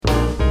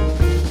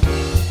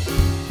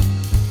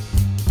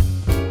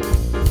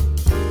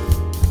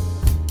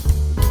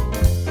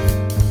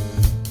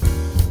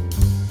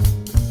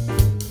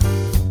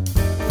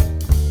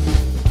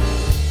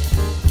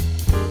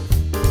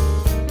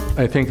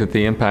I think that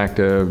the impact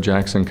of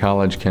Jackson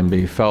College can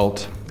be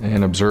felt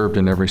and observed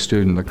in every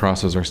student that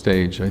crosses our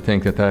stage. I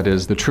think that that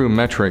is the true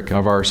metric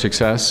of our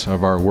success,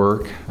 of our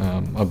work,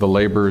 of the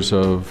labors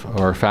of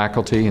our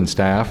faculty and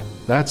staff.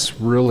 That's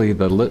really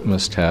the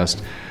litmus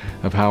test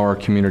of how our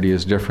community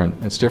is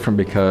different. It's different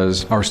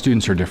because our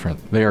students are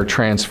different. They are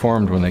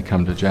transformed when they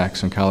come to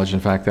Jackson College. In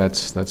fact,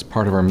 that's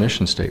part of our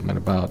mission statement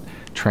about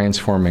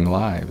transforming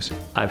lives.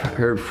 I've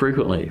heard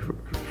frequently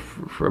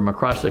from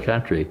across the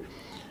country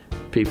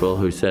people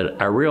who said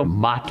our real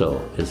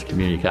motto as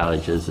community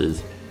colleges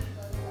is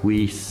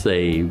we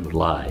save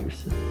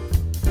lives.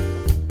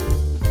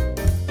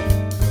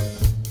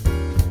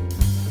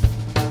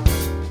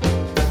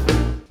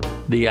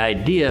 The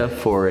idea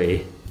for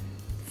a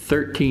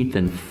 13th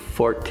and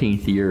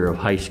 14th year of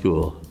high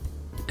school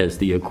as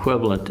the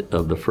equivalent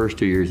of the first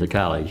 2 years of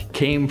college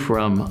came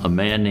from a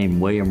man named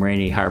William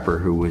Rainey Harper,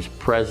 who was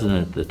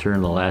president at the turn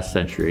of the last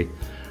century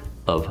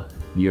of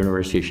the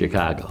University of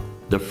Chicago.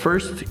 The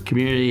first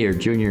community or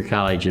junior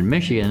college in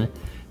Michigan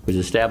was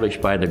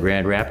established by the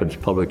Grand Rapids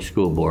Public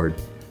School Board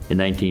in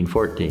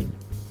 1914.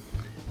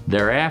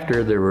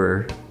 Thereafter, there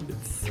were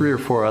 3 or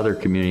 4 other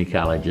community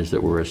colleges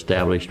that were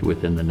established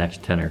within the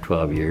next 10 or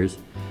 12 years.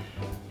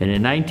 And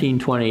in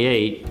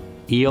 1928,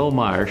 E.O.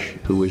 Marsh,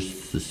 who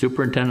was the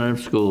superintendent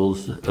of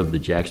schools of the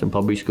Jackson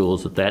Public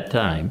Schools at that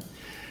time,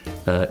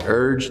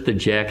 urged the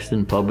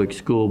Jackson Public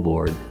School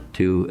Board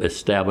to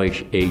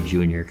establish a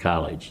junior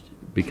college,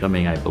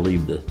 becoming, I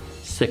believe, the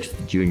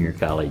 6th junior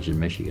college in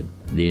Michigan.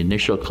 The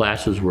initial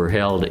classes were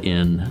held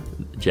in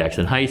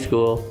Jackson High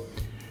School.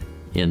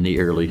 In the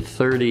early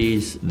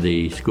 30s,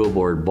 the school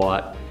board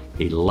bought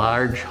a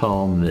large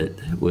home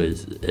that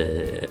was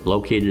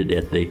located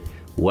at the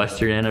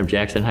western end of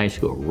Jackson High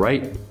School,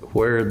 right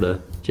where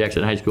the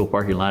Jackson High School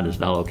parking lot is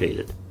now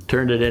located.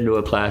 Turned it into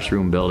a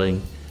classroom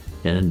building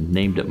and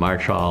named it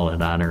Marsh Hall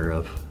in honor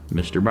of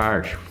Mr.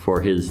 Marsh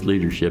for his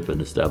leadership in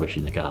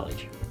establishing the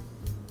college.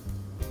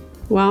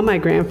 Well, my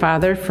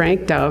grandfather,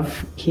 Frank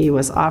Dove, he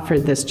was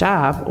offered this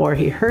job, or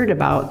he heard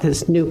about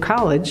this new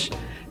college,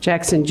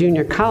 Jackson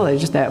Junior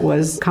College, that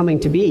was coming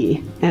to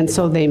be. And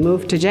so they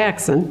moved to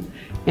Jackson,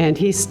 and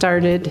he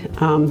started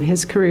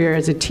his career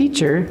as a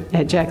teacher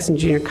at Jackson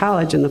Junior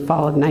College in the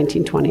fall of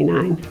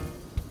 1929.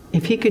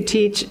 If he could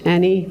teach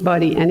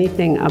anybody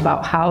anything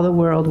about how the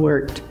world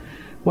worked,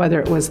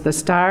 whether it was the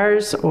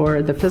stars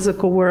or the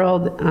physical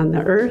world on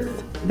the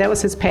earth, that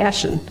was his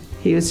passion.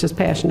 He was just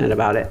passionate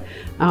about it.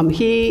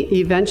 He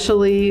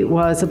eventually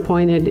was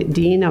appointed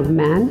Dean of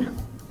Men,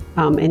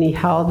 and he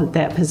held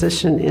that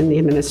position in the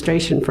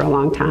administration for a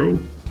long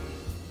time.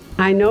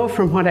 I know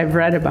from what I've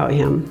read about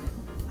him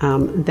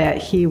that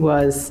he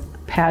was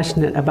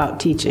passionate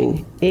about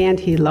teaching, and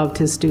he loved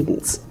his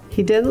students.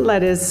 He didn't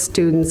let his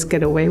students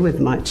get away with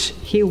much.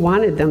 He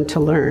wanted them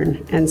to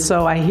learn. And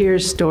so I hear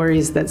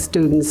stories that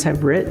students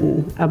have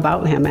written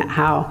about him at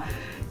how,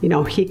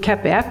 he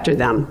kept after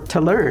them to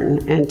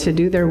learn and to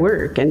do their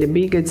work and to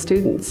be good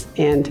students.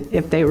 And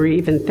if they were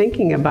even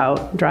thinking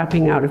about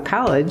dropping out of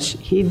college,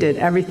 he did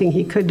everything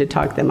he could to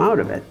talk them out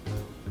of it.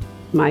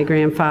 My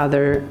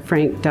grandfather,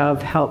 Frank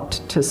Dove,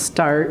 helped to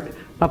start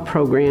a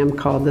program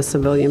called the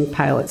Civilian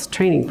Pilots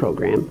Training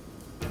Program.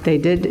 They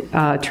did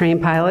train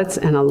pilots,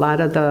 and a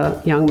lot of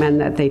the young men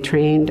that they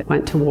trained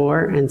went to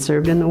war and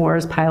served in the war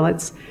as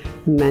pilots.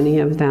 Many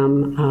of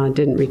them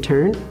didn't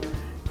return.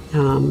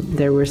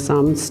 There were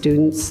some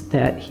students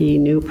that he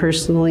knew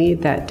personally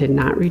that did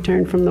not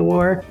return from the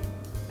war.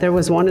 There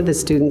was one of the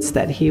students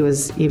that he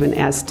was even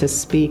asked to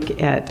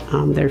speak at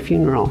their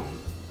funeral.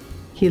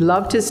 He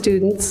loved his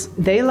students.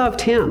 They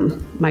loved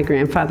him. My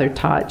grandfather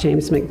taught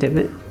James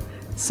McDivitt,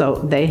 so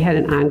they had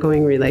an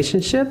ongoing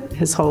relationship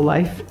his whole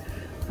life.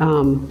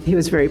 He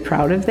was very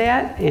proud of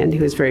that, and he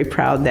was very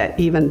proud that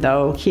even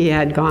though he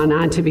had gone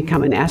on to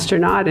become an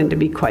astronaut and to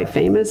be quite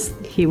famous,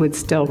 he would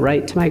still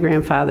write to my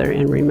grandfather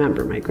and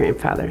remember my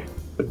grandfather.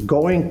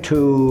 Going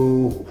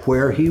to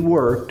where he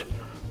worked,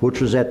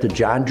 which was at the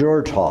John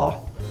George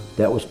Hall,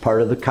 that was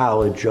part of the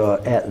college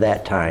at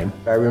that time.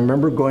 I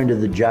remember going to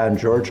the John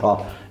George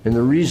Hall, and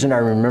the reason I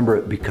remember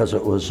it because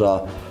it was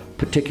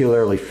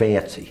particularly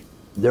fancy.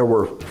 There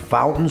were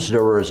fountains,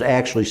 there was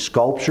actually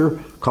sculpture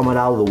coming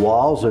out of the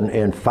walls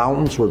and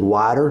fountains with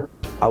water.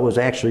 I was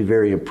actually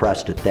very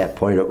impressed at that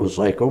point. It was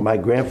like, oh, my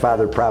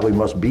grandfather probably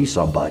must be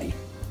somebody.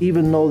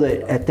 Even though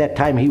that at that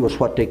time he was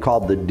what they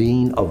called the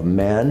Dean of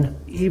Men,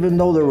 even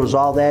though there was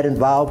all that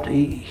involved,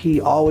 he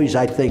always,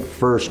 I think,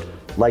 first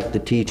liked the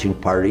teaching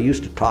part. He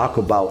used to talk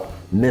about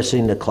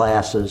missing the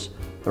classes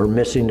or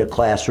missing the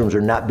classrooms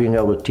or not being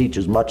able to teach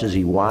as much as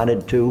he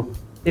wanted to.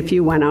 If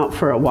you went out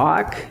for a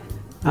walk,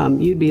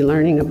 you'd be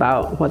learning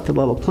about what the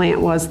little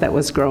plant was that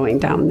was growing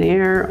down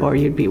there, or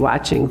you'd be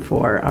watching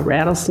for a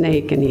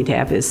rattlesnake, and he'd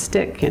have his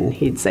stick and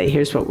he'd say,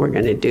 here's what we're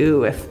going to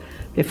do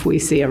if we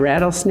see a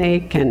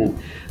rattlesnake, and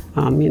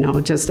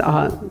just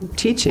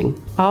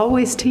teaching,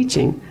 always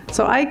teaching.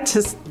 So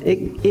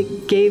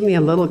it gave me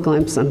a little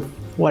glimpse on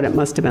what it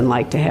must have been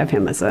like to have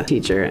him as a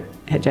teacher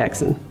at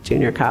Jackson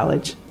Junior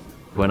College.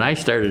 When I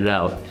started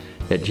out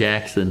at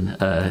Jackson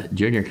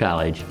Junior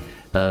College,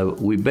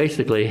 we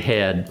basically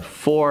had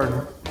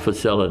 4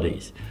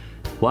 facilities.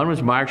 One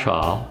was March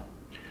Hall.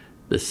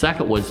 The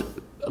second was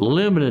a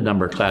limited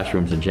number of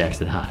classrooms in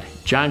Jackson High.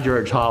 John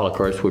George Hall, of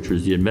course, which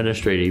was the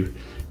administrative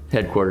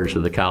headquarters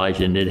of the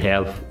college, and did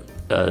have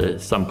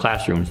some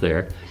classrooms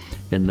there.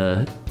 In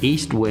the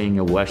east wing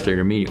of West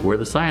Intermediate, where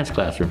the science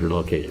classrooms are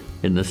located.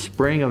 In the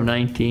spring of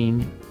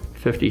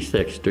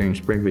 1956, during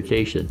spring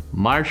vacation,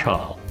 Marsh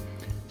Hall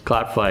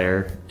caught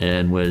fire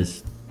and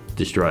was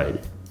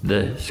destroyed.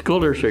 The school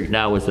district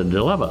now was in a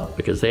dilemma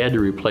because they had to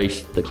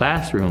replace the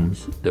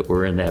classrooms that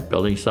were in that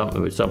building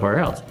somewhere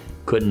else.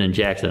 Couldn't in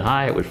Jackson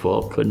High, it was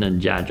full. Couldn't in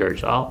John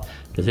George Hall,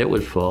 because it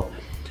was full.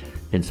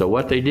 And so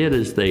what they did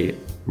is they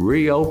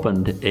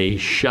reopened a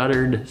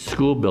shuttered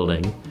school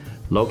building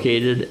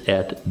located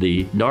at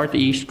the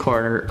northeast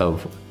corner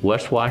of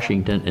West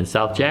Washington and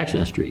South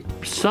Jackson Street.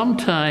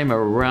 Sometime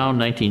around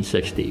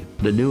 1960,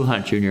 the new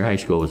Hunt Junior High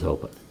School was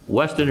opened.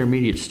 West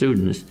Intermediate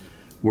students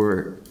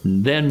were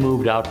then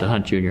moved out to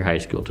Hunt Junior High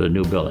School, to a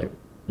new building.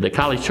 The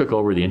college took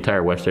over the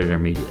entire West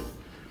Intermediate.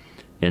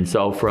 And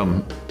so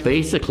from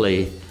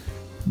basically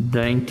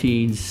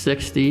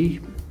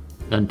 1960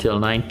 until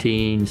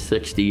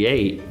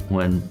 1968,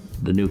 when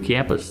the new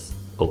campus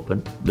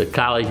opened,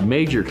 the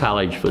major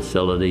college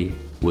facility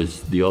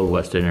was the old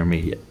West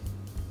Intermediate.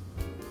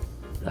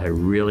 I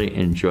really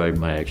enjoyed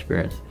my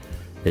experience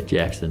at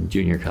Jackson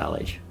Junior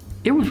College.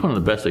 It was one of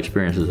the best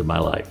experiences of my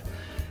life.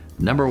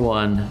 Number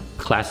one,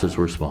 classes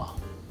were small.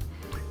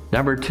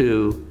 Number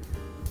two,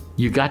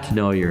 you got to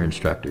know your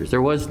instructors.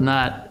 There was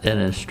not an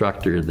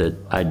instructor that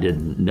I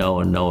didn't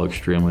know and know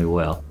extremely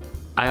well.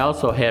 I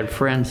also had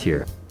friends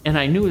here, and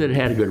I knew that it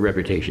had a good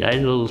reputation. I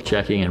did a little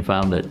checking and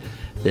found that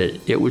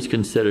it was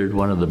considered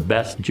one of the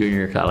best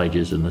junior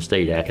colleges in the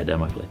state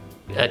academically.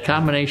 A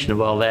combination of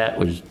all that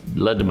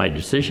led to my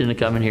decision to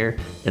come in here,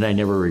 and I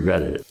never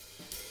regretted it.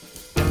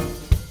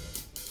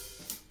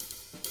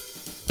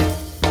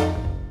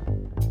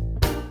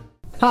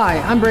 Hi,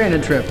 I'm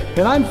Brandon Tripp.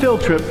 And I'm Phil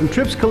Tripp from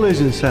Tripp's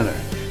Collision Center.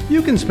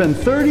 You can spend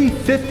 $30,000,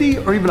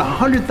 $50,000, or even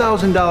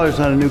 $100,000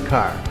 on a new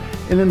car.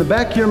 And in the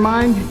back of your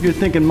mind, you're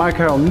thinking, my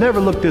car will never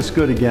look this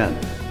good again.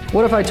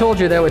 What if I told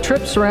you that with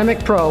Tripp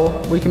Ceramic Pro,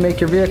 we can make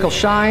your vehicle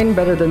shine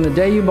better than the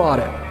day you bought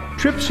it?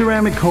 Tripp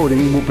ceramic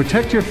coating will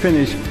protect your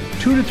finish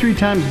 2 to 3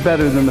 times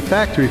better than the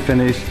factory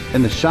finish,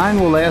 and the shine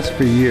will last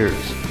for years.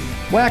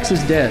 Wax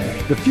is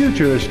dead. The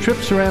future is Tripp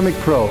Ceramic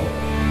Pro.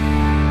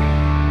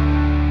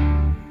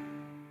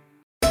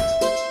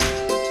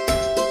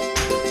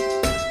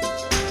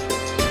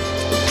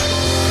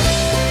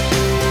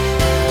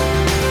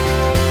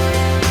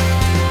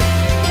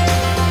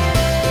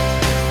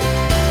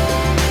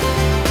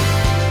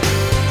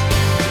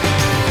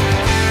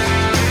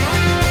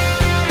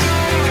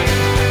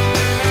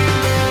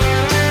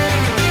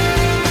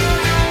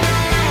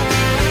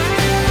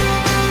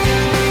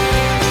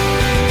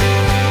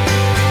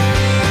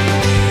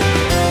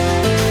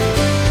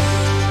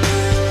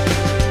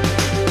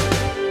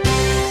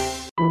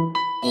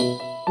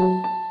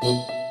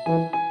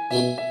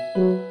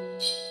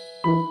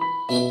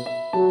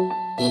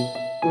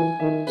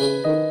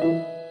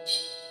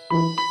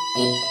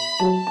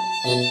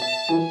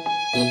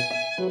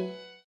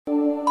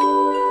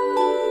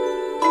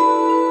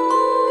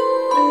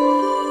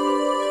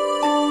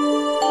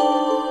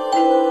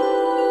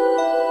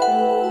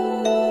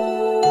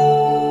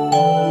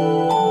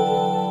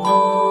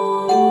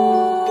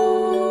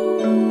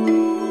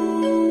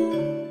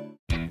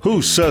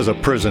 Who says a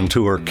prison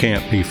tour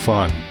can't be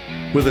fun?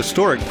 With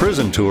Historic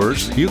Prison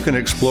Tours, you can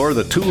explore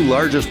the 2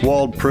 largest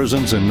walled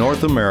prisons in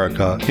North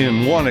America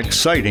in one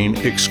exciting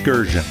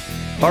excursion.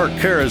 Our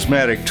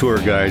charismatic tour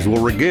guides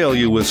will regale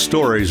you with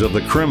stories of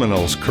the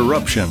criminals,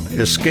 corruption,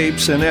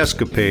 escapes, and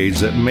escapades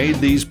that made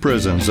these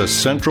prisons a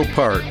central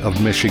part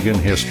of Michigan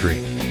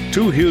history.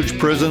 2 huge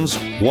prisons,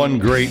 1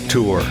 great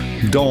tour.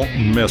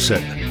 Don't miss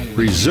it.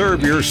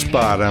 Reserve your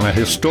spot on a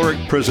Historic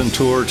Prison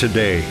Tour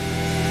today.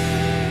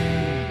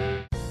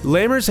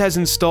 Lammers has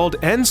installed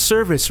and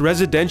serviced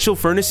residential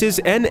furnaces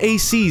and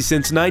ACs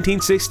since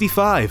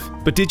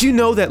 1965. But did you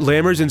know that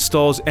Lammers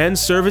installs and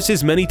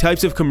services many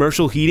types of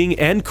commercial heating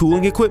and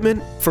cooling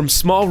equipment? From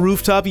small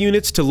rooftop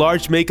units to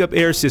large makeup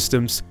air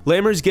systems,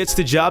 Lammers gets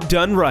the job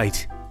done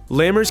right.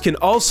 Lammers can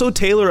also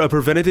tailor a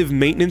preventative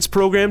maintenance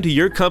program to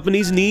your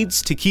company's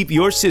needs to keep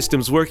your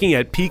systems working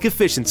at peak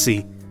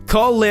efficiency.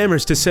 Call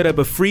Lammers to set up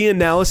a free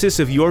analysis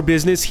of your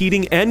business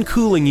heating and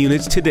cooling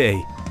units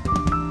today.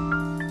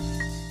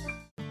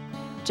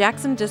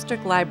 Jackson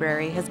District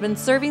Library has been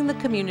serving the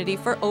community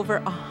for over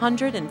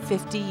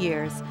 150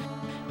 years.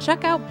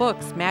 Check out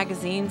books,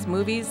 magazines,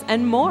 movies,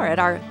 and more at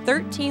our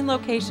 13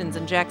 locations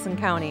in Jackson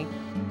County.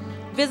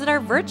 Visit our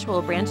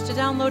virtual branch to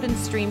download and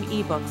stream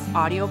ebooks,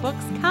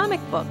 audiobooks, comic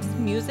books,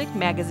 music,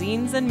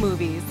 magazines, and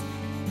movies.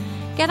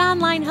 Get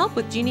online help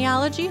with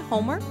genealogy,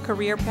 homework,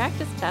 career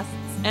practice tests,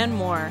 and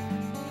more.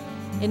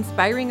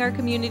 Inspiring our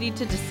community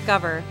to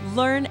discover,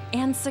 learn,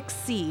 and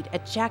succeed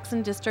at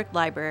Jackson District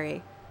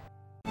Library.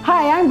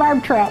 Hi, I'm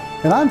Barb Tripp.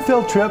 And I'm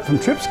Phil Tripp from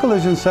Tripp's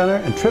Collision Center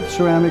and Tripp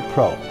Ceramic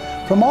Pro.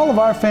 From all of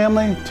our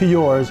family to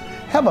yours,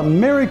 have a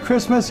Merry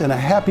Christmas and a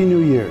Happy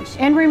New Year's.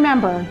 And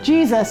remember,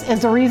 Jesus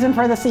is the reason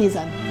for the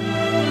season.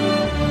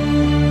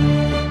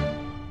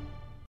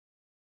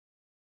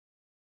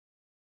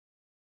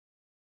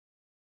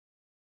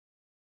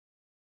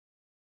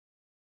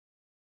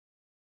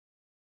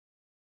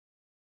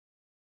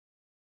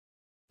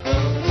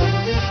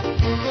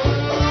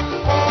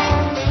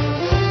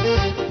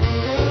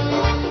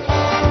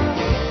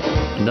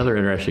 Another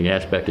interesting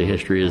aspect of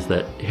history is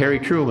that Harry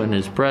Truman,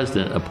 as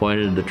president,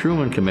 appointed the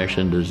Truman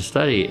Commission to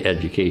study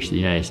education in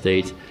the United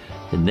States,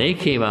 and they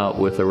came out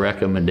with a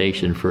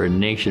recommendation for a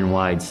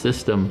nationwide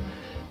system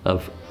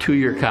of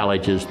two-year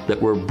colleges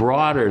that were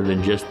broader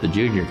than just the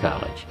junior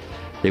college.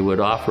 They would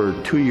offer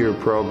two-year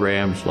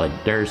programs like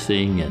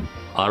nursing and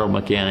auto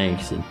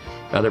mechanics and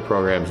other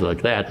programs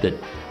like that that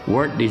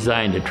weren't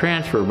designed to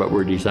transfer but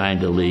were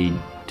designed to lead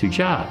to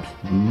jobs.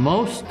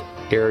 Most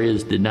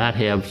areas did not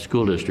have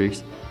school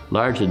districts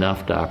large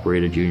enough to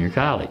operate a junior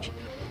college.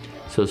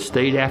 So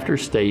state after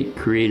state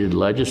created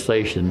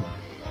legislation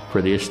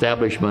for the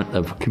establishment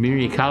of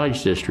community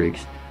college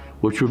districts,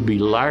 which would be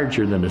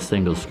larger than a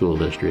single school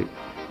district,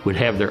 would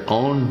have their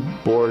own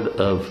board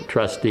of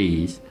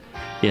trustees,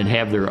 and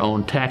have their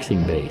own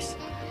taxing base.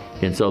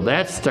 And so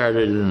that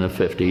started in the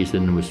 50s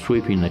and was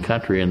sweeping the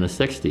country in the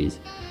 60s.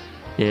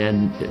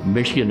 And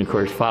Michigan, of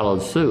course,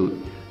 followed suit,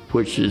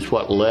 which is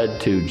what led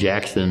to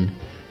Jackson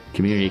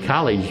Community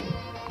College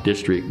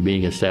District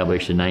being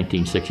established in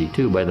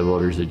 1962 by the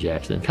voters of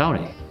Jackson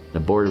County. The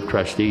Board of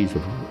Trustees,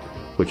 of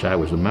which I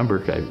was a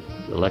member, I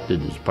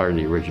elected as part of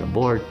the original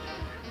board,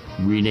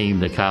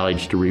 renamed the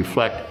college to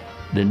reflect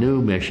the new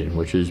mission,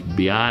 which is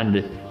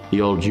beyond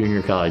the old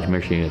junior college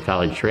mission and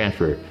college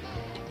transfer.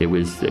 It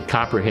was a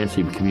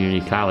comprehensive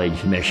community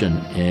college mission,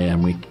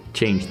 and we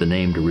changed the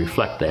name to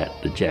reflect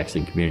that, the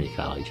Jackson Community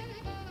College.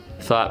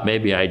 Thought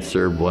maybe I'd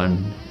serve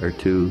 1 or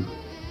 2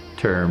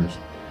 terms,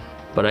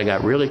 but I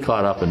got really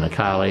caught up in the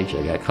college.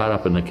 I got caught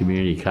up in the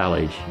community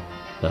college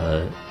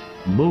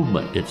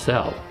movement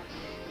itself.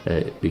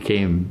 It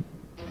became,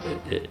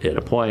 at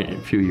a point a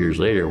few years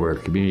later, where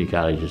community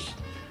colleges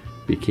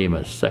became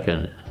a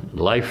second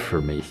life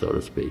for me, so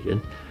to speak,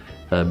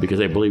 and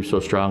because I believe so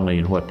strongly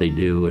in what they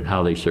do and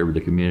how they serve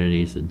the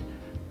communities and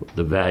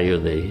the value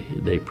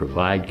they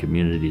provide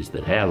communities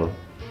that have them.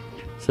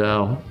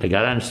 So I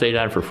got on and stayed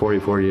on for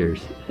 44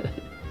 years.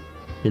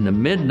 In the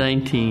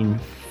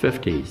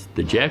mid-1950s,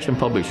 the Jackson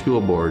Public School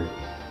Board,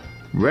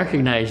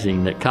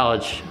 recognizing that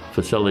college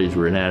facilities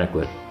were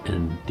inadequate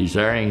and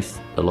desiring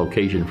a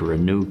location for a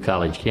new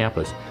college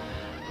campus,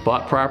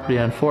 bought property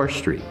on 4th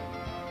Street,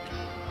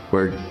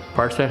 where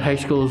Parkside High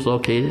School is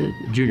located,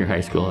 junior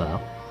high school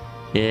now,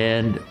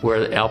 and where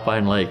the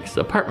Alpine Lakes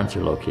apartments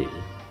are located.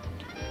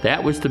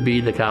 That was to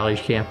be the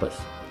college campus.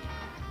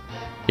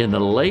 In the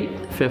late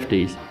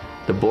 50s,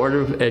 the Board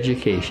of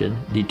Education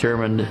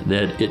determined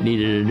that it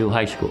needed a new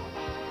high school.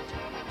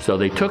 So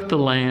they took the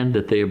land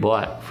that they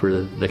bought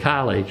for the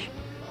college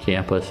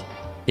campus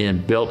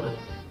and built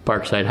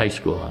Parkside High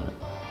School on it.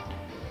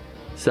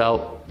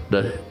 So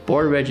the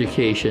Board of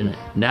Education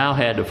now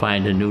had to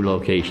find a new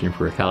location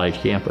for a college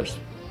campus.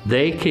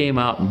 They came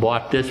out and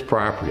bought this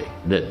property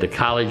that the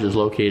college is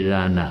located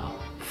on now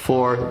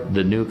for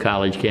the new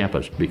college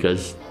campus,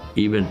 because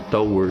even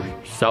though we're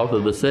south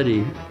of the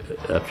city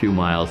a few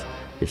miles,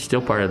 it's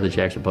still part of the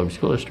Jackson Public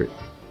School District.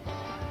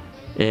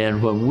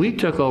 And when we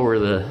took over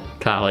the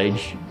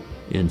college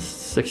in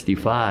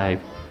 '65,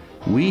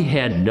 we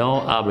had no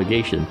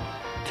obligation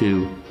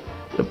to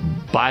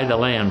buy the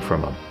land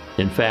from them.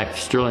 In fact,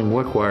 Sterling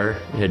Wickwire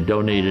had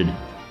donated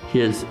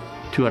his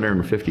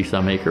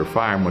 250-some acre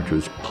farm, which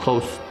was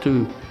close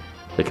to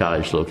the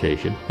college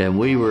location, and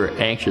we were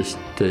anxious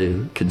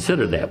to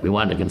consider that. We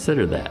wanted to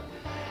consider that.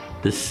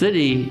 The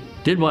city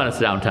did want us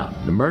downtown.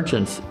 The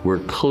merchants were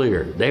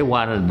clear. They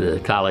wanted the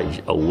college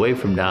away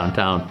from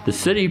downtown. The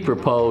city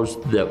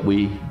proposed that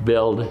we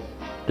build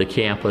the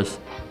campus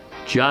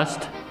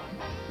just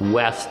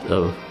west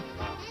of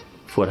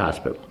Foot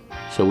Hospital.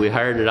 So we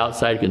hired an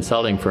outside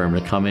consulting firm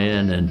to come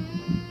in and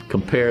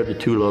compare the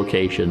two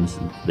locations.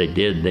 They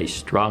did. They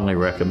strongly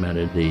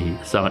recommended the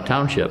Summit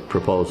Township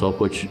proposal,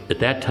 which at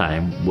that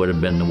time would have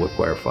been the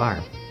Wickwire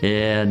Farm.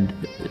 And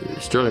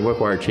Sterling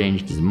Wickwire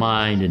changed his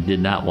mind and did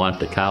not want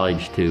the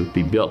college to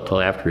be built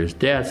till after his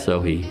death,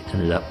 so he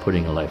ended up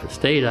putting a life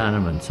estate on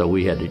him, and so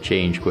we had to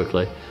change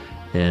quickly.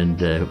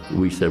 And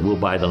we said, we'll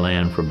buy the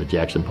land from the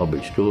Jackson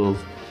Public Schools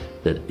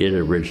that it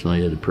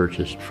originally had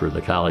purchased for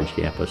the college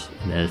campus,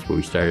 and that's where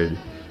we started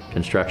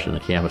construction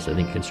of the campus. I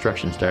think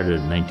construction started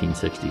in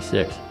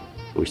 1966.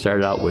 We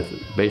started out with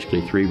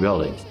basically 3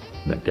 buildings.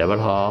 McDevitt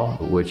Hall,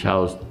 which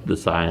housed the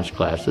science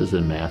classes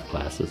and math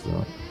classes.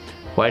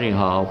 Whiting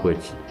Hall, which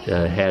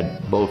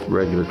had both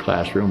regular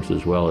classrooms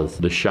as well as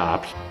the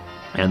shops.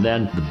 And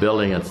then the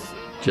building that's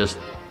just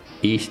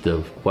east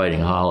of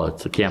Whiting Hall,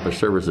 it's the campus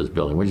services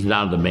building, which is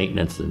now the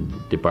maintenance and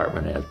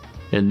department head.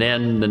 And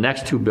then the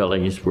next 2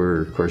 buildings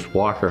were, of course,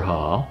 Walker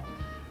Hall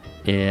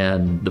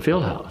and the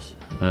field house.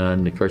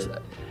 And of course,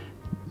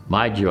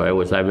 my joy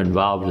was I've been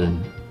involved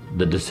in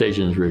the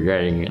decisions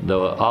regarding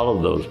all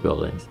of those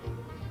buildings.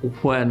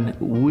 When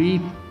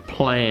we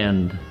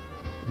planned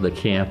the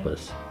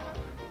campus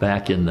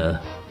back in the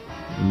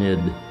mid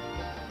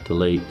to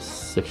late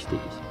 60s,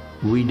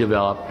 we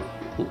developed,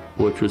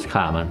 which was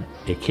common,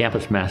 a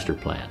campus master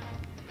plan.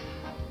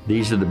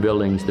 These are the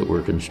buildings that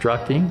we're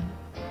constructing.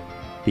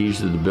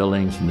 These are the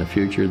buildings in the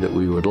future that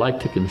we would like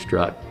to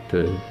construct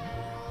to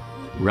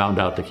round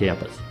out the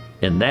campus.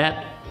 And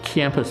that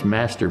campus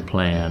master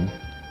plan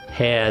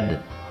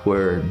had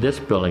where this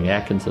building,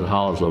 Atkinson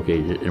Hall, is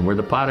located and where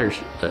the Potter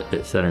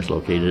Center is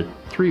located,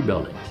 3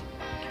 buildings.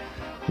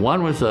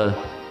 One was a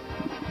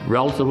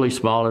relatively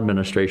small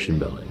administration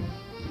building.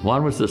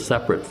 One was a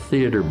separate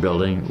theater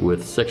building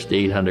with 600 to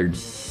 800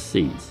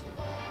 seats.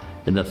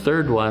 And the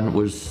third one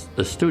was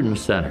a student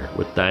center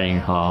with dining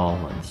hall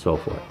and so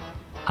forth.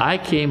 I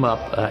came up,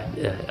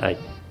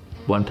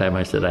 one time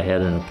I said I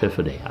had an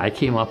epiphany. I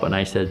came up and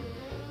I said,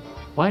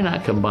 why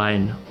not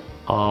combine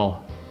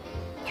all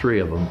 3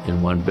 of them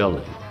in one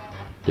building?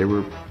 There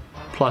were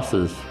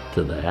pluses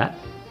to that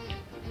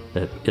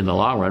in the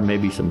long run,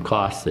 maybe some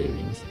cost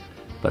savings.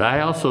 But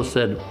I also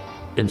said,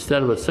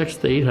 instead of a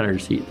 600 to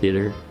 800 seat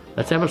theater,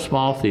 let's have a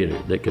small theater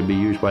that could be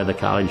used by the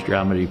college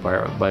drama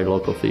department, by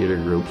local theater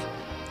groups.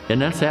 And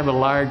let's have a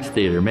large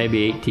theater,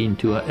 maybe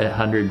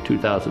 1,800,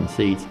 2,000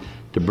 seats,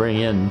 to bring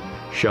in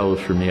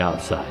shows from the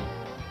outside.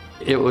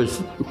 It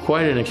was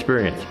quite an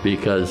experience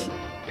because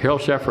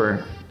Harold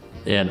Sheffer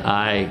and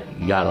I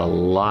got a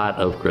lot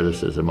of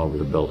criticism over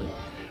the building.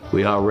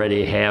 We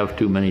already have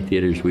too many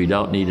theaters. We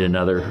don't need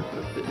another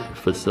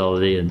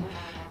facility,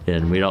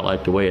 and we don't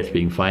like the way it's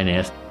being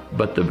financed.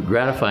 But the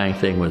gratifying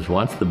thing was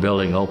once the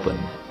building opened,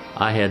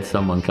 I had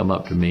someone come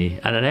up to me,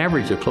 on an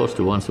average of close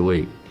to once a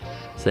week,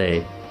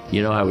 say,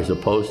 you know, I was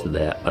opposed to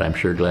that, but I'm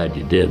sure glad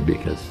you did,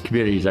 because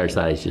communities our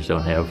size just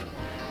don't have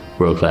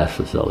world-class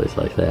facilities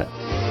like that.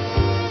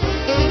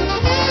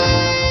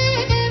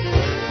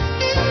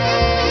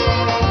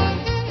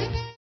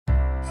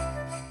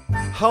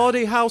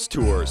 Holiday House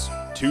Tours,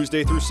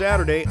 Tuesday through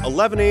Saturday,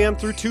 11 a.m.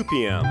 through 2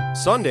 p.m.,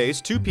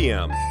 Sundays, 2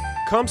 p.m.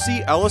 Come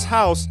see Ellis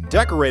House,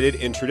 decorated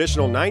in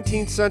traditional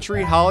 19th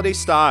century holiday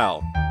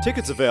style.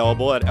 Tickets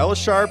available at Ellis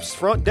Sharp's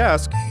front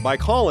desk by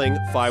calling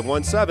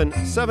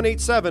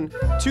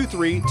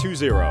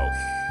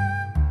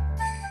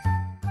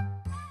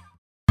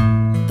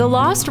 517-787-2320. The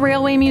Lost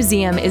Railway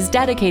Museum is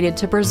dedicated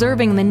to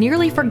preserving the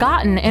nearly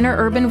forgotten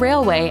interurban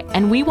railway,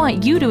 and we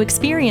want you to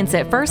experience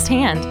it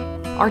firsthand.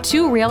 Our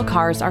 2 rail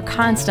cars are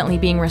constantly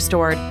being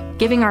restored,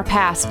 giving our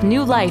past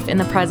new life in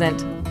the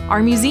present.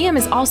 Our museum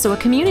is also a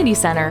community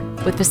center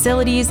with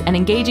facilities and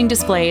engaging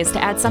displays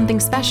to add something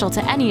special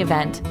to any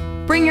event.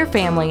 Bring your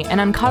family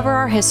and uncover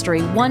our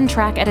history one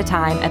track at a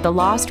time at the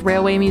Lost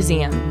Railway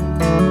Museum.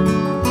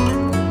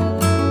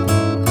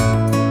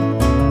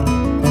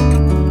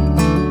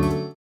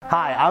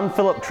 Hi, I'm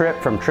Philip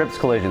Tripp from Tripp's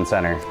Collision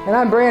Center. And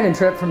I'm Brandon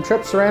Tripp from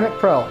Tripp Ceramic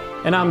Pro.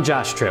 And I'm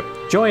Josh Tripp.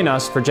 Join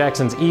us for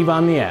Jackson's Eve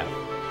on the Ave.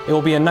 It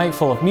will be a night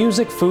full of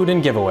music, food,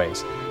 and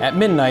giveaways. At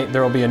midnight,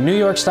 there will be a New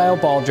York-style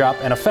ball drop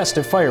and a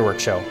festive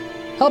fireworks show.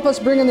 Help us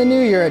bring in the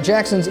new year at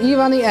Jackson's Eve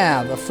on the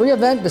Ave, a free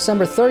event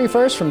December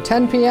 31st from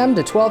 10 p.m.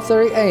 to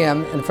 12:30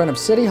 a.m. in front of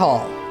City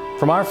Hall.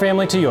 From our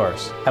family to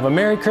yours, have a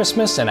Merry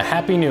Christmas and a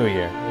Happy New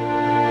Year.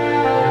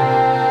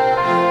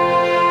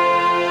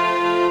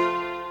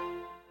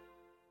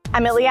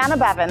 I'm Ileana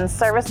Bevins,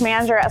 Service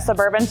Manager at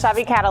Suburban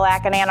Chevy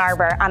Cadillac in Ann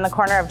Arbor on the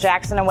corner of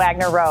Jackson and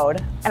Wagner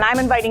Road. And I'm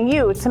inviting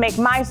you to make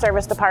my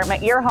service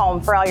department your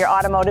home for all your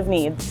automotive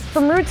needs.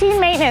 From routine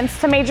maintenance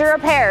to major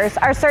repairs,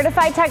 our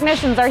certified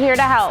technicians are here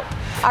to help.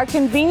 Our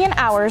convenient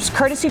hours,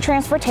 courtesy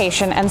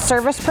transportation, and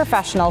service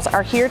professionals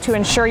are here to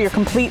ensure your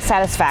complete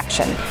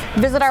satisfaction.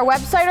 Visit our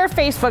website or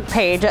Facebook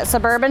page at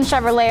Suburban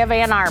Chevrolet of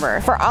Ann Arbor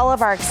for all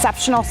of our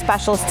exceptional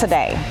specials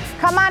today.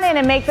 Come on in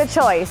and make the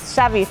choice.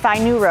 Chevy,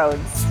 find new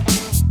roads.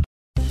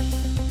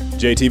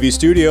 JTV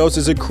Studios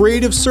is a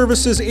creative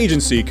services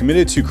agency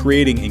committed to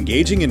creating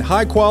engaging and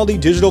high-quality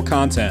digital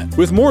content.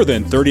 With more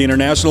than 30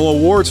 international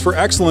awards for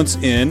excellence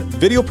in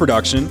video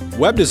production,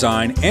 web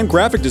design, and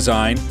graphic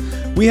design,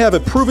 we have a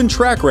proven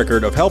track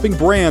record of helping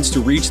brands to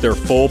reach their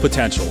full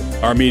potential.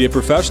 Our media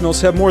professionals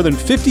have more than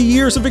 50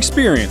 years of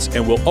experience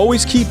and will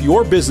always keep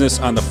your business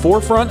on the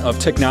forefront of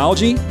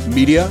technology,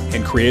 media,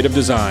 and creative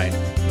design.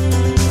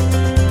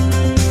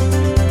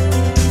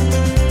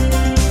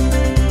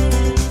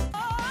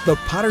 The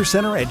Potter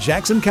Center at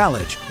Jackson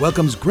College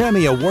welcomes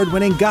Grammy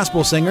Award-winning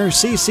gospel singer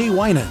CeCe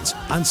Winans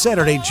on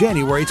Saturday,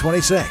 January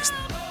 26th.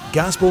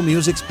 Gospel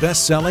music's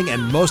best-selling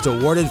and most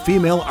awarded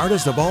female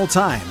artist of all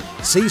time,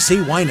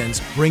 CeCe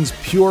Winans brings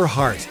pure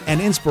heart and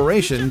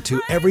inspiration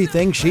to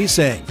everything she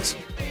sings.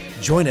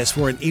 Join us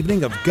for an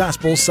evening of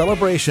gospel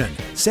celebration,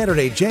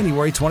 Saturday,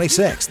 January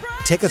 26th.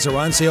 Tickets are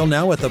on sale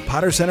now at the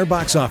Potter Center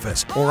box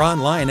office or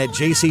online at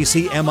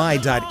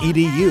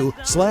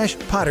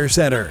jccmi.edu/Potter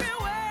Center.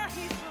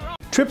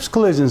 Tripp's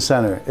Collision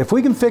Center. If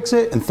we can fix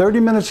it in 30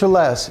 minutes or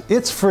less,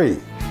 it's free.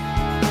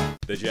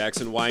 The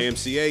Jackson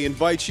YMCA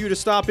invites you to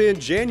stop in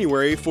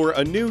January for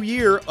a new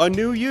year, a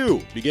new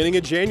you. Beginning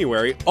in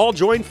January, all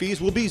join fees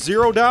will be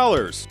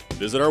 $0.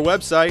 Visit our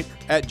website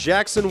at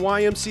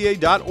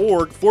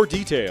jacksonymca.org for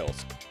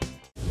details.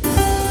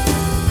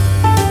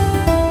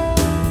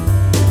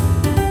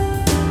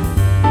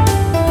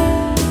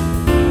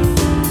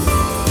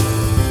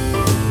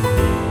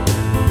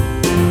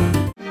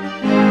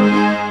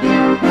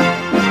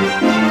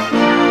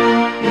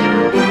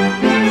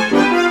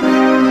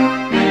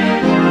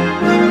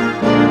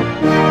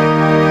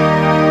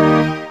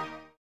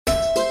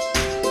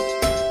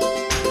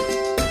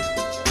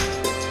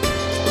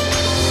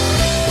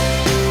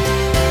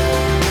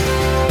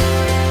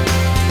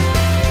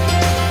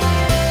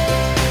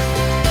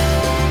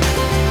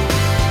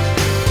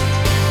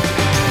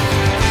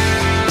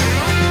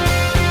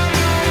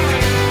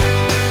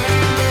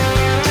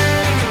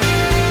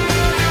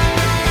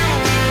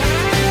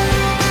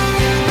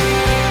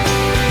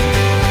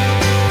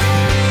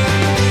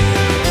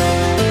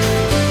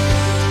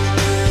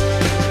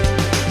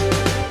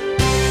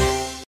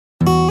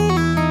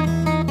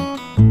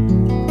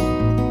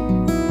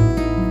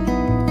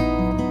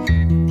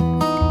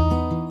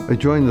 I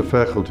joined the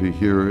faculty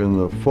here in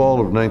the fall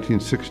of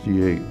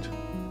 1968.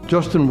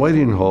 Justin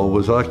Whiting Hall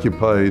was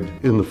occupied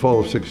in the fall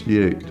of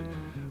 '68,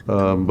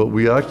 but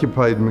we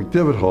occupied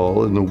McDivitt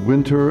Hall in the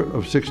winter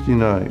of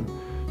 '69,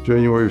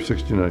 January of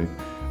 '69,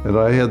 and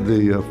I had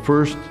the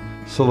first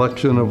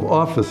selection of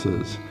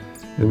offices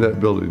in that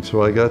building,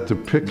 so I got to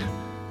pick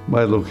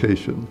my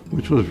location,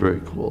 which was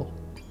very cool.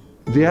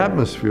 The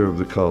atmosphere of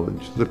the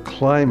college, the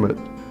climate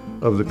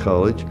of the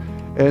college,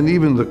 and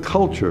even the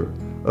culture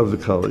of the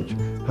college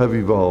have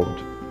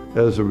evolved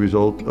as a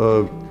result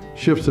of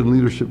shifts in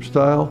leadership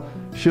style,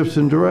 shifts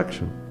in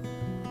direction.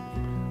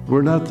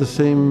 We're not the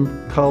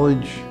same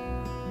college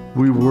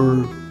we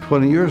were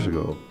 20 years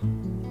ago,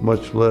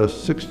 much less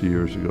 60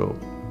 years ago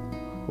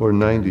or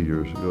 90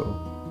 years ago.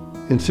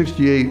 In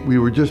 '68, we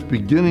were just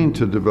beginning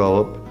to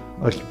develop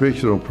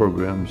occupational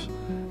programs,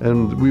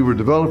 and we were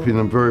developing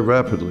them very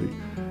rapidly.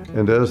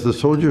 And as the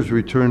soldiers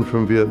returned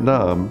from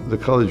Vietnam, the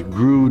college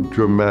grew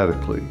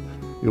dramatically.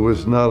 It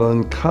was not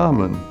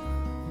uncommon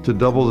to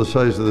double the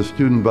size of the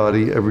student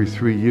body every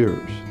 3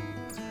 years.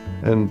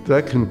 And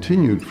that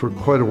continued for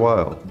quite a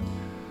while.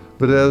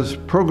 But as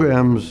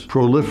programs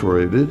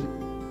proliferated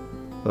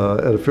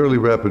at a fairly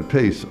rapid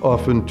pace,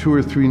 often 2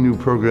 or 3 new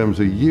programs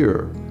a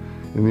year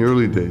in the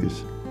early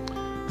days,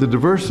 the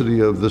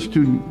diversity of the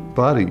student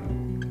body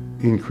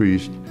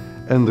increased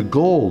and the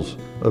goals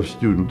of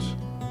students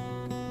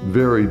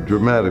varied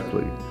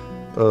dramatically,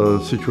 a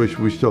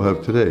situation we still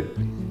have today.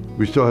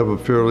 We still have a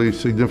fairly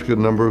significant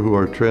number who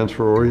are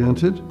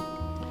transfer-oriented,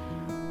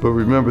 but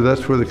remember,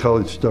 that's where the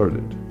college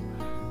started.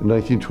 In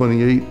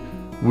 1928,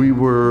 we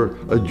were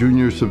a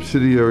junior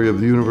subsidiary of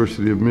the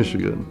University of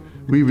Michigan.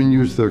 We even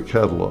used their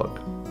catalog.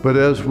 But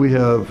as we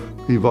have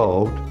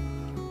evolved,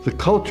 the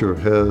culture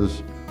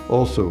has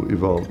also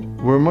evolved.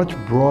 We're much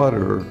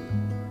broader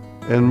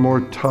and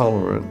more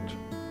tolerant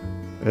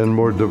and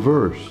more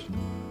diverse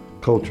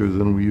culture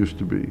than we used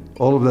to be.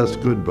 All of that's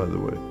good, by the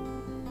way.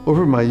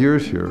 Over my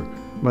years here,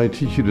 my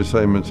teaching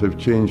assignments have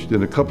changed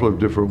in a couple of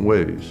different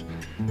ways,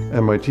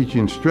 and my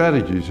teaching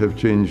strategies have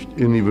changed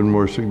in even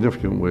more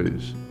significant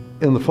ways.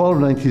 In the fall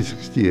of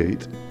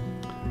 1968,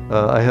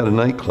 I had a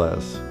night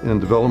class in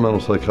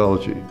developmental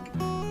psychology.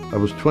 I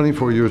was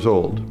 24 years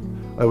old.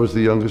 I was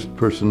the youngest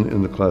person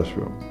in the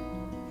classroom.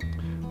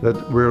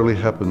 That rarely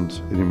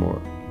happens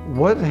anymore.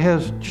 What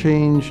has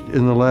changed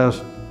in the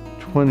last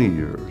 20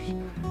 years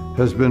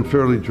has been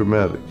fairly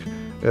dramatic,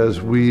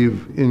 as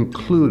we've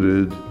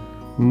included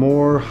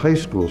more high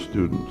school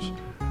students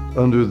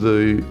under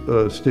the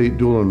state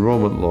dual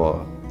enrollment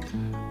law,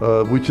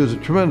 which is a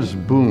tremendous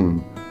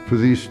boon for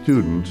these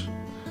students,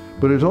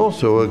 but it's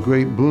also a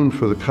great boon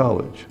for the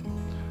college.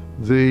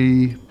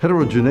 The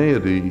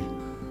heterogeneity,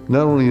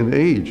 not only in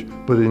age,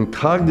 but in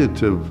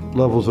cognitive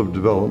levels of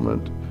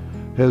development,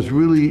 has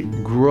really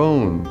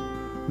grown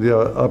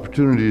the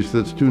opportunities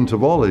that students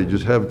of all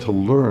ages have to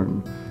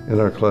learn in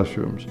our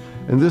classrooms.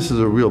 And this is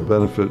a real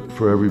benefit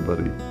for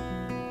everybody.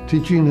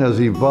 Teaching has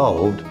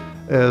evolved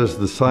as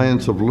the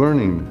science of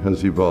learning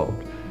has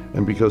evolved.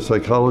 And because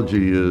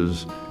psychology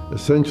is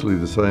essentially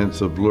the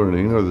science of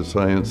learning or the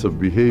science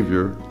of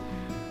behavior,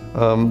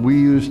 we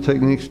use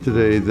techniques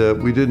today that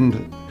we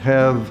didn't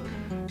have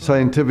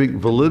scientific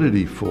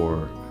validity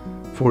for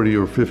 40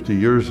 or 50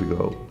 years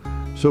ago.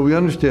 So we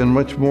understand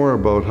much more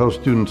about how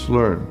students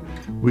learn.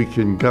 We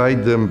can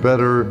guide them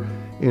better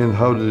in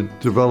how to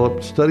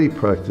develop study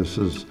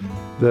practices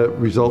that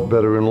result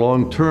better in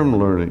long-term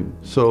learning.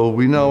 So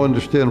we now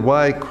understand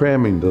why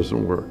cramming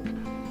doesn't work,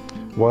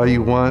 why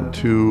you want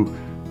to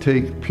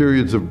take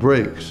periods of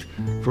breaks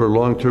for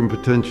long-term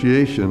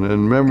potentiation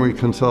and memory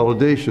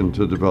consolidation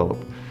to develop.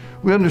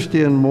 We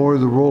understand more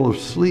the role of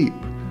sleep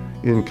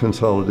in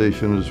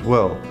consolidation as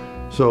well.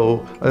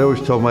 So I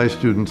always tell my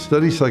students,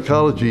 study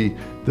psychology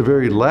the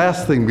very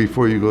last thing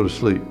before you go to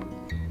sleep,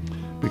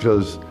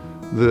 because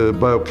the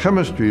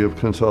biochemistry of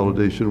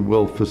consolidation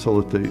will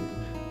facilitate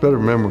better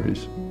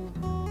memories.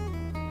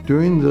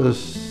 During the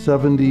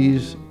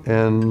 70s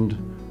and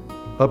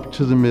up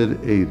to the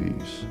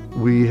mid-80s,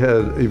 we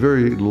had a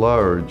very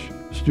large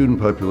student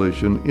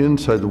population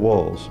inside the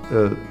walls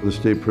at the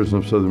State Prison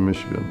of Southern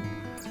Michigan.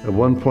 At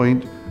one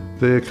point,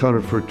 they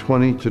accounted for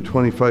 20 to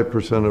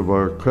 25% of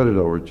our credit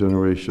hour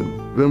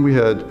generation. Then we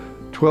had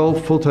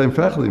 12 full-time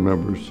faculty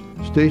members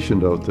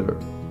stationed out there.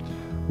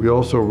 We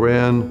also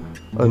ran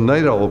a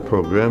night owl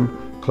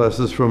program,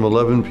 classes from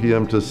 11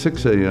 p.m. to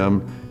 6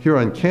 a.m. here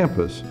on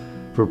campus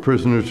for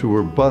prisoners who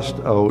were bussed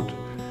out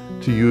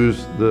to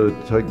use the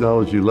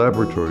technology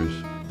laboratories.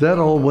 That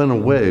all went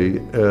away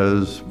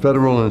as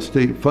federal and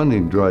state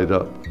funding dried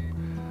up.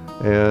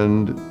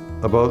 And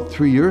about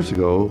 3 years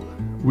ago,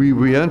 we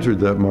re-entered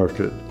that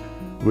market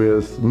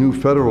with new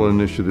federal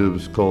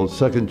initiatives called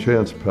Second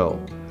Chance Pell.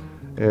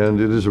 And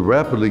it is a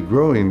rapidly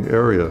growing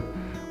area.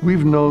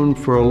 We've known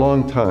for a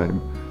long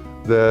time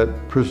that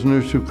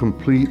prisoners who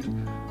complete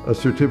a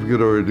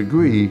certificate or a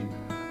degree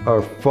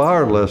are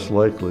far less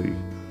likely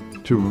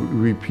to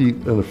repeat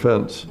an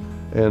offense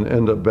and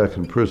end up back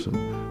in prison.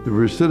 The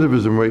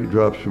recidivism rate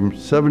drops from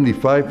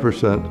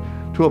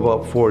 75% to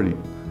about 40%.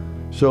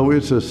 So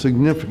it's a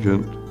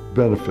significant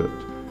benefit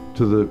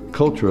to the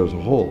culture as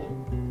a whole.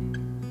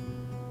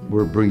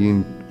 We're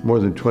bringing more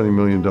than $20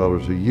 million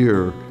a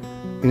year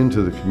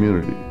into the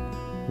community.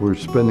 We're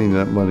spending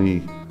that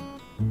money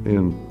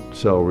in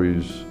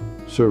salaries,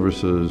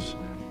 services,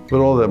 but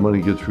all that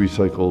money gets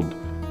recycled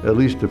at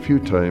least a few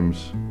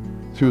times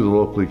through the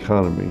local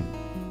economy.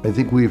 I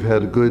think we've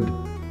had a good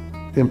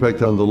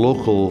impact on the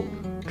local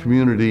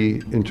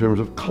community in terms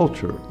of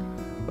culture,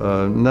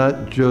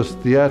 not just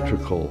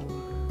theatrical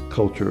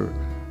culture,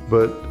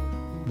 but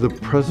the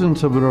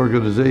presence of an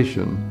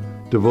organization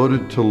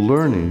devoted to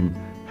learning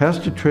has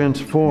to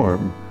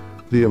transform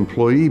the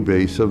employee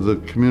base of the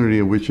community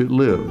in which it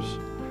lives,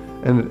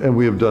 and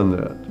we have done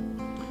that.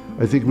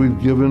 I think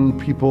we've given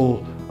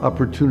people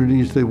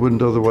opportunities they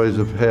wouldn't otherwise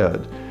have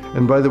had.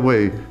 And by the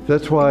way,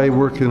 that's why I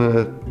work in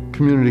a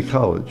community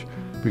college,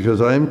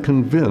 because I'm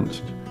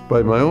convinced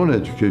by my own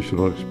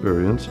educational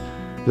experience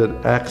that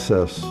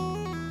access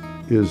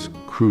is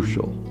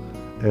crucial.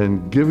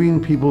 And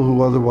giving people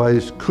who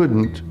otherwise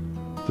couldn't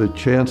the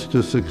chance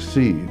to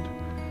succeed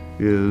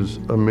is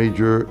a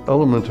major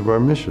element of our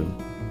mission.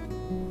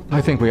 I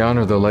think we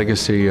honor the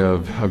legacy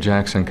of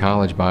Jackson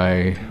College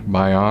by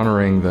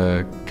honoring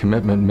the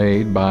commitment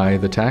made by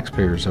the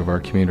taxpayers of our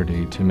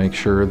community to make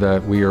sure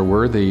that we are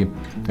worthy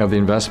of the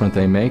investment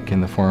they make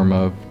in the form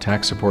of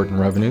tax support and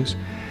revenues.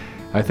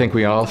 I think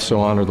we also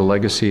honor the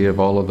legacy of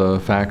all of the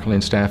faculty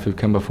and staff who've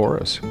come before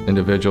us,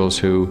 individuals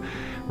who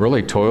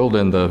really toiled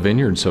in the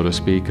vineyard, so to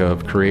speak,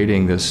 of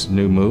creating this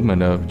new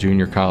movement of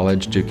junior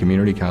college to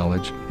community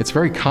college. It's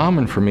very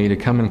common for me to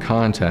come in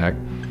contact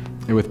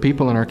with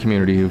people in our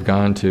community who've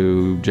gone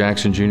to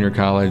Jackson Junior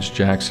College,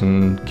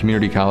 Jackson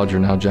Community College, or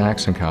now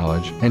Jackson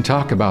College, and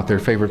talk about their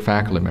favorite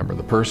faculty member,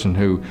 the person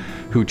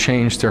who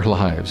changed their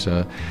lives,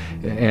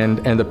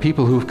 and the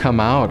people who've come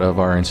out of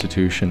our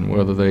institution,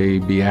 whether they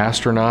be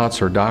astronauts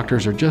or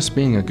doctors or just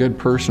being a good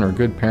person or a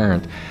good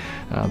parent.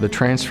 The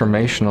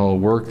transformational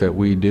work that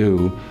we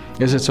do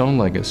is its own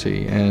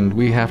legacy, and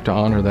we have to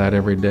honor that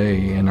every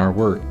day in our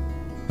work.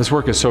 This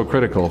work is so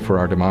critical for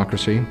our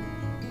democracy,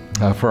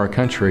 for our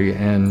country,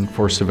 and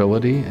for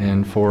civility,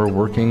 and for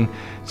working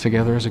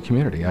together as a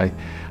community.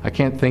 I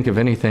can't think of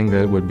anything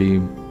that would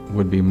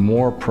be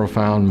more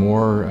profound,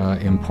 more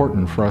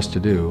important for us to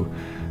do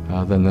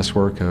than this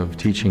work of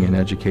teaching and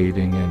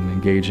educating and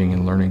engaging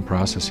in learning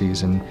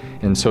processes, and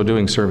in so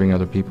doing serving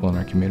other people in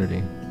our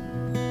community.